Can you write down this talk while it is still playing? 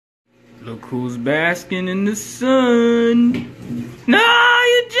Look who's basking in the sun. No,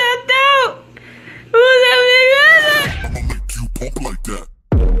 you jumped out. Who's that? I'ma make you pump like that.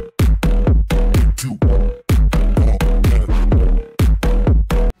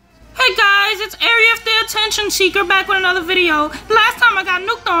 Hey guys, it's Aerith the Attention Seeker back with another video. Last time I got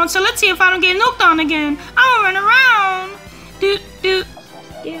nuked on, so let's see if I don't get nuked on again. I'm gonna run around.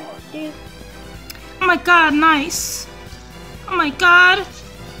 Oh my god, nice. Oh my god.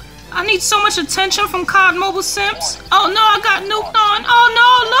 I need so much attention from Cod Mobile Simps. Oh no, I got nuked on. Oh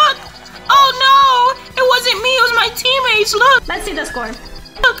no, look. Oh no, it wasn't me, it was my teammates. Look. Let's see the score.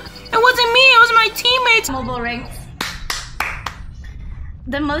 Look, it wasn't me, it was my teammates. Mobile rank.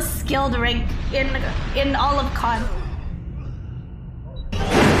 The most skilled rank in all of COD.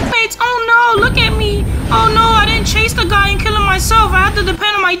 Oh no, look at me. Oh no, I didn't chase the guy and kill him myself. I had to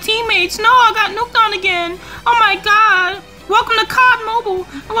depend on my teammates. No, I got nuked on again. Oh my god. Welcome to Cod Mobile.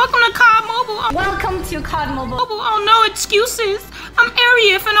 Welcome to Cod Mobile. Welcome to COD Mobile. Oh no, excuses. I'm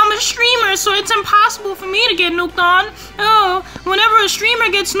Aerith and I'm a streamer, so it's impossible for me to get nuked on. Oh, whenever a streamer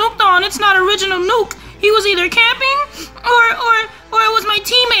gets nuked on, it's not original nuke. He was either camping or it was my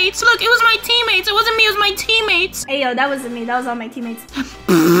teammates. Look, it was my teammates. It wasn't me, it was my teammates. Hey yo, that wasn't me. That was all my teammates.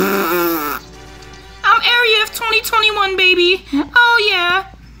 I'm Aerith 2021, baby. Oh yeah.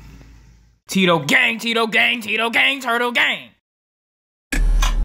 Tito gang, Tito gang, Tito gang, turtle gang.